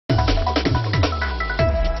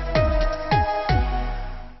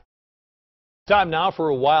time now for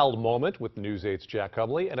a wild moment with News 8's Jack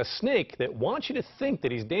Hubley and a snake that wants you to think that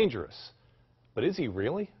he's dangerous. But is he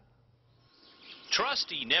really?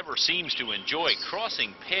 Trusty never seems to enjoy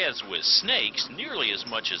crossing paths with snakes nearly as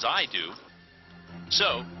much as I do.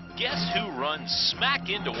 So, guess who runs smack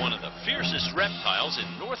into one of the fiercest reptiles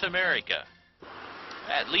in North America?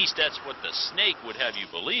 At least that's what the snake would have you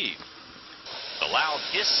believe. The loud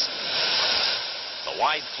hiss, the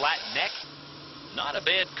wide flat neck, not a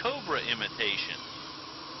bad cobra imitation.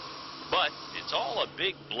 But it's all a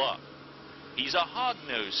big bluff. He's a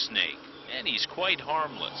hognose snake, and he's quite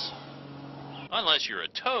harmless. Unless you're a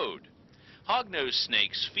toad. Hognose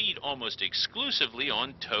snakes feed almost exclusively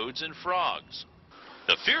on toads and frogs.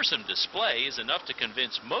 The fearsome display is enough to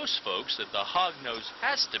convince most folks that the hognose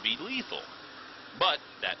has to be lethal. But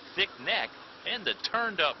that thick neck and the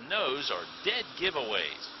turned-up nose are dead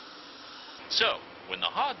giveaways. So, when the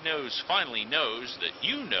hognose finally knows that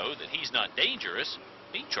you know that he's not dangerous,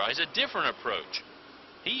 he tries a different approach.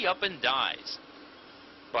 He up and dies.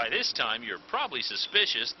 By this time, you're probably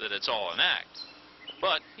suspicious that it's all an act.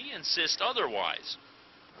 But he insists otherwise.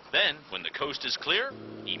 Then, when the coast is clear,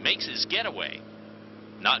 he makes his getaway.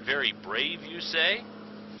 Not very brave, you say?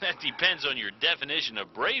 That depends on your definition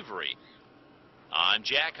of bravery. I'm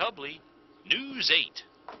Jack Hubley, News 8.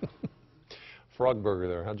 Frog burger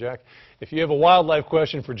there, huh, Jack? If you have a wildlife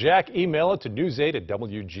question for Jack, email it to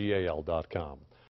news8@wgal.com.